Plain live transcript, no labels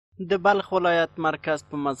د بلخ ولایت مرکز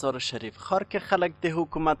په مزار شریف ښار کې خلک د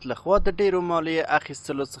حکومت لخوا د ډیرو مالیې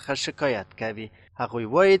اخیستلو څخه شکایت کوي. هغوی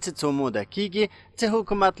وایي چې څو موده کیږي چې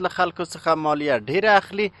حکومت له خلکو څخه مالیه ډیره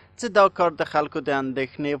اخلي چې دا کار د خلکو د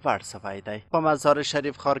اندېښنې وړ سوی دی. په مزار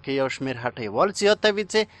شریف ښار کې یو شمېر هټیوال زیاتوي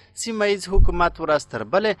چې سیمه ییز حکومت ورځ تر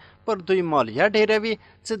بلې پر دوی مالیه ډیروي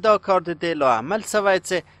چې دا کار د دې لامل سوی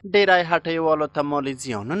چې ډیری هټیوالو ته مالي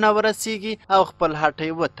زیانونه ورسیږي او خپل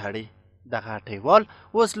هټۍ وتړي. دغه هټیوال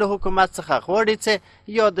اوس له حکومت څخه غواړي چې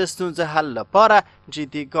یا د ستونزې حل لپاره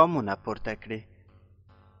جدي ګامونه پورته کړي.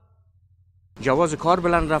 جواز کار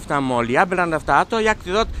بلند رفته، مالیه بلند رفته، حتی یک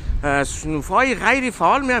تعداد صنوف‌های غیر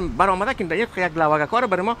فعال برآمده که یک لواحه کار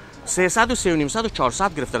برای ما 300 و 300 و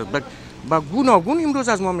 400 گرفته با گوناگون امروز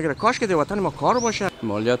از ما میگیره. کاش که در وطن ما کار باشه.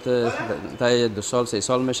 مالیات تا 2 سال 3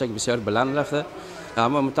 سال میشه که بسیار بلند رفته،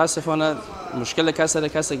 اما متاسفانه مشکل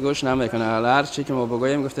کسی گوش نمیکنه. هر چی که ما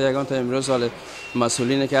بگوییم گفته یگان تا امروز حال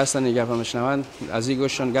مسئولینی که هستن این گپ میشنون از این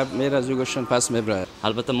گوششون گپ میره، از اون گوششون پس میبره.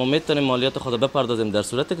 البته ما میتونیم مالیات خود بپردازیم در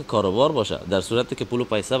صورتی که کاروبار باشه، در صورتی که پول و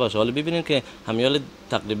پیسه باشه. حالا ببینید که همیال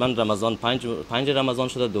تقریبا رمضان 5 رمضان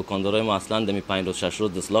شده، دکاندارای ما اصلا دمی 5 روز 6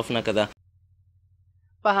 روز اصلاف نکرده.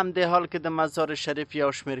 په همدې حال کې د مزار شریف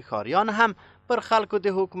یو شمېر ښاریان هم پر خلکو د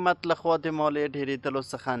حکومت لخوا د مالیې ډېرېدلو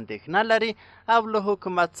څخه اندېښنه لري او له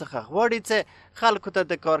حکومت څخه غواړي چې خلکو ته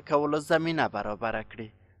د کار کولو زمینه برابره کړي.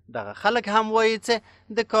 دغه خلک هم وایي چې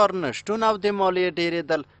د کار نشتون او د مالیې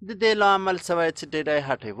ډېرېدل د دې لامل سوی چې ډېری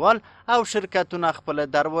هټیوال او شرکتونه خپل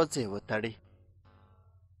دروازې وتړي.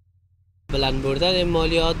 بلند بردن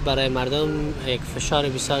مالیات برای مردم یک فشار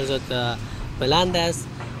بسیار زیاد بلند است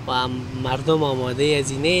و مردم آماده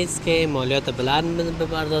از این نیست که مالیات بلند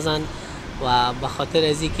بپردازند و به خاطر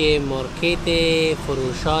از اینکه مارکت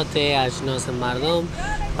فروشات اجناس مردم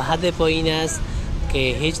به حد پایین است که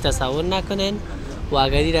هیچ تصور نکنن و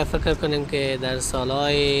اگر این را فکر کنیم که در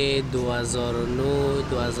سالهای 2009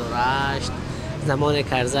 2008 زمان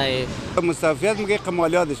کرزه مستوفیت میگه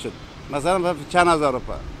مالیات شد مثلا چند هزار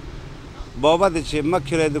روپیه بابت چه ما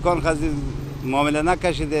کرایه دکان خریدیم معامله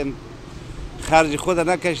نکشیدیم، خرج خود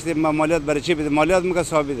نکشیدیم، ما مالیات برای چی بدیم؟ مالیات میگه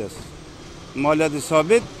ثابت است. مالیات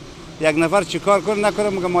ثابت یک نفر چیکار کنه نکنه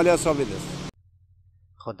میگه مالیات ثابت است.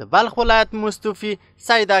 خود بلخ ولایت مستوفی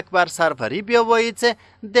سید اکبر سروری بیا وایي چې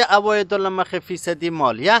د عوایدو له مخې فیصدي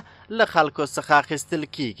مالیه له خلکو څخه اخیستل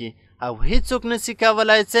کیږي او هیڅوک نشي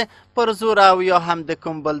کولی چې پر زور او یا هم د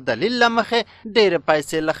کوم بل دلیل له مخې ډېرې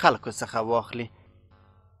پیسې له خلکو څخه واخلي.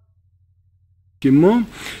 که ما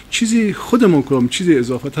چیزی خودمون کنیم، چیزی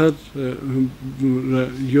اضافه تر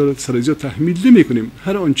یا سرزیاد تحمیل نمی کنیم.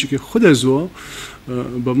 هر آنچه که خود از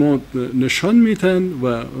با ما نشان میتن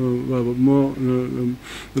و ما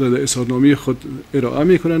در اظهارنامه خود ارائه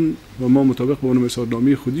میکنن و ما مطابق با اون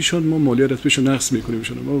اظهارنامه خودیشان ما مالیه رتبهش نقص میکنیم.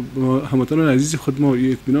 ما هموطنان عزیز خود ما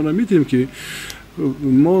اطمینان را میدیم که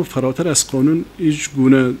ما فراتر از قانون هیچ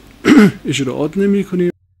گونه اجراءات نمی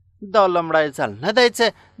کنیم. دا لومړی ځل نه دی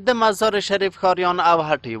چې د مزار شریف ښاریان او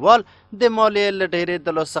هټیوال د مالیې له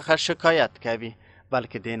ډېرېدلو څخه شکایت کوي،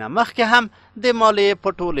 بلکې دې نه مخکې هم د مالیې په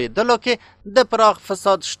ټولېدلو کې د پراخ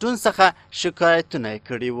فساد شتون څخه شکایتونه یې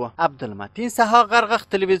کړي وو. عبدالمتین سها غرغښ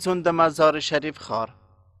تلویزیون د مزار شریف ښار.